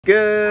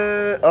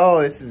Good.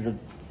 Oh, this is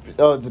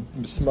the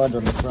smudge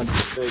on the front of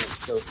the face is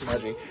so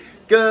smudgy.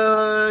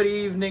 Good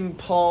evening,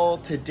 Paul.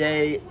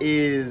 Today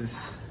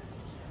is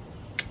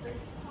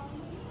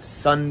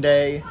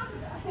Sunday,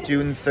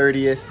 June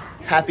 30th.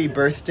 Happy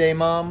birthday,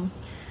 Mom.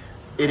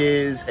 It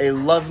is a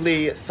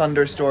lovely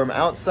thunderstorm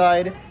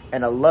outside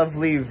and a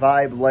lovely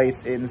vibe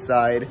lights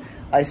inside.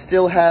 I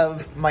still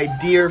have my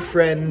dear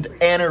friend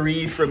Anna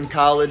Ree from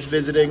college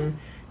visiting.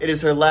 It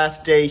is her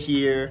last day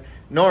here.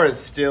 Nora's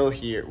still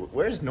here.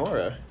 Where's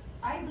Nora?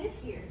 I live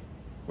here.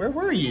 Where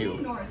were you?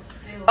 Nora's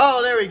still.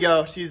 Oh, there we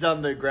go. She's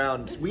on the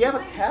ground. We have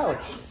a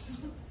couch.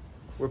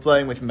 We're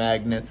playing with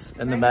magnets,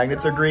 and the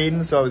magnets are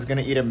green, so I was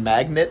gonna eat a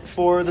magnet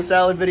for the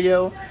salad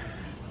video,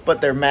 but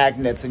they're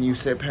magnets, and you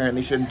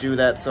apparently shouldn't do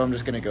that, so I'm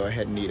just gonna go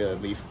ahead and eat a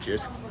leaf.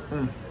 Cheers.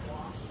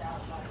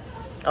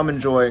 I'm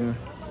enjoying.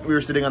 We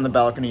were sitting on the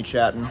balcony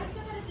chatting,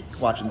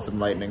 watching some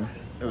lightning.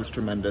 It was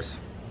tremendous.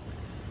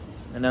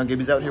 And now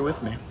Gibby's out here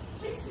with me.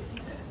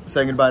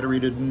 Saying goodbye to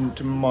Rita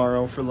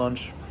tomorrow for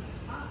lunch.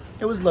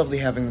 It was lovely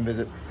having them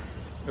visit.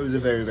 It was a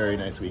very, very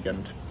nice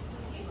weekend.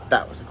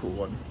 That was a cool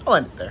one. I'll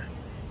end it there.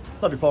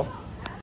 Love you, Paul.